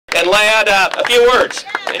and lay out a few words.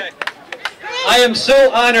 I am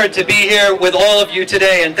so honored to be here with all of you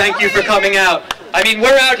today, and thank you for coming out. I mean,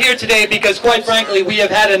 we're out here today because, quite frankly, we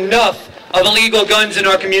have had enough of illegal guns in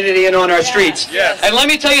our community and on our streets. Yes. And let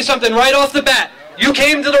me tell you something right off the bat. You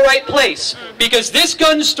came to the right place, because this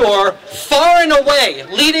gun store, far and away,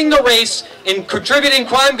 leading the race in contributing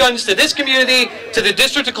crime guns to this community, to the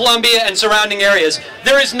District of Columbia and surrounding areas.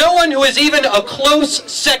 There is no one who is even a close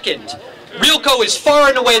second. Realco is far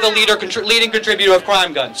and away the leading contributor of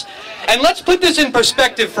crime guns. And let's put this in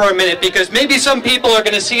perspective for a minute, because maybe some people are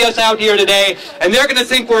going to see us out here today and they're going to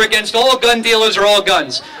think we're against all gun dealers or all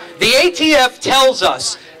guns. The ATF tells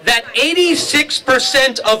us that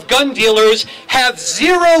 86% of gun dealers have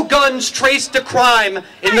 0 guns traced to crime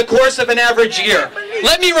in the course of an average year.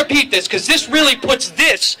 Let me repeat this, because this really puts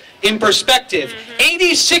this in perspective.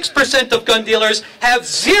 86% of gun dealers have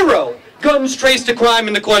 0 guns traced to crime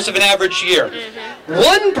in the course of an average year.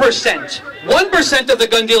 1% of the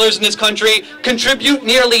gun dealers in this country contribute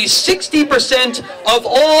nearly 60% of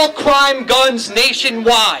all crime guns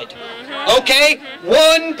nationwide. Okay?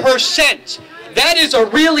 1%. That is a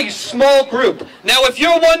really small group. Now, if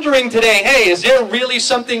you're wondering today, hey, is there really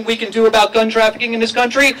something we can do about gun trafficking in this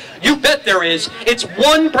country? You bet there is. It's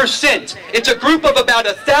 1%. It's a group of about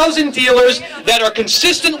 1,000 dealers that are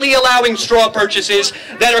consistently allowing straw purchases,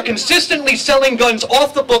 that are consistently selling guns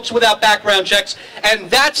off the books without background checks, and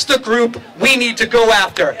that's the group we need to go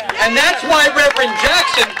after. And that's why Reverend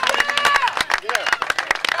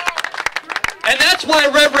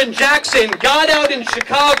Jackson got out in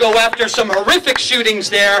Chicago after some horrific shootings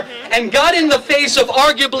there and got in the face of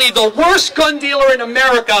arguably the worst gun dealer in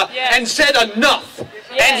America and said enough.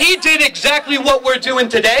 And he did exactly what we're doing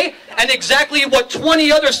today, and exactly what 20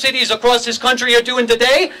 other cities across this country are doing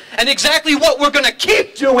today, and exactly what we're going to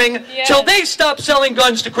keep doing till they stop selling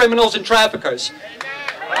guns to criminals and traffickers.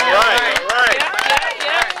 Right.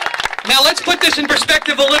 Now let's put this in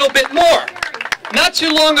perspective a little bit more. Not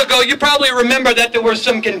too long ago, you probably remember that there was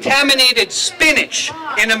some contaminated spinach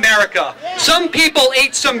in America. Some people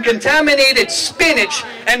ate some contaminated spinach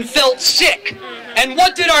and felt sick. And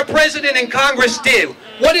what did our president and Congress do?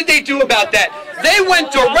 What did they do about that? They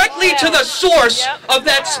went directly to the source of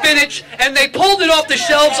that spinach and they pulled it off the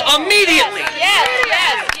shelves immediately. Yes.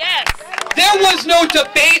 There was no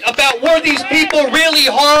debate about were these people really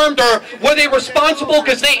harmed or were they responsible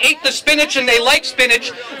because they ate the spinach and they like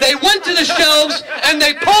spinach. They went to the shelves and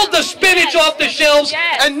they pulled the spinach off the shelves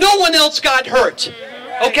and no one else got hurt.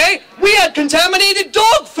 Okay? We had contaminated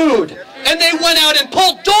dog food and they went out and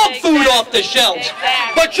pulled dog food off the shelves.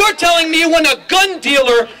 But you're telling me when a gun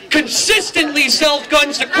dealer consistently sells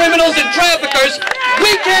guns to criminals and traffickers,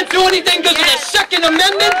 we can't do anything because of the Second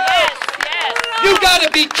Amendment? You gotta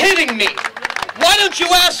be kidding me. Why don't you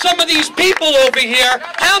ask some of these people over here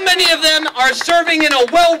how many of them are serving in a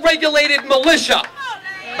well-regulated militia?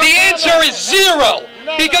 The answer is 0,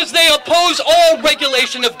 because they oppose all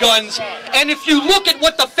regulation of guns. And if you look at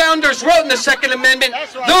what the founders wrote in the Second Amendment,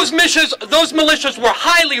 those militias were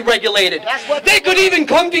highly regulated. They could even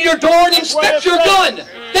come to your door and inspect your gun.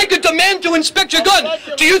 They could demand to inspect your gun.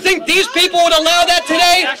 Do you think these people would allow that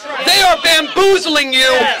today? They are bamboozling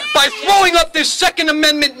you by throwing up this Second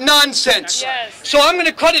Amendment nonsense. So I'm going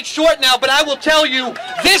to cut it short now, but I will tell you,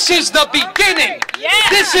 this is the beginning.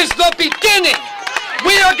 This is the beginning.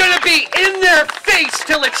 We are going to be in their face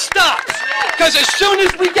till it stops. Because as soon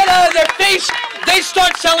as we get out of their face, they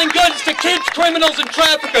start selling guns to kids, criminals, and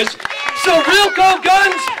traffickers. So Realco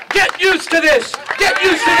Guns, get used to this. Get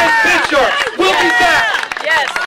used to this picture. We'll be back.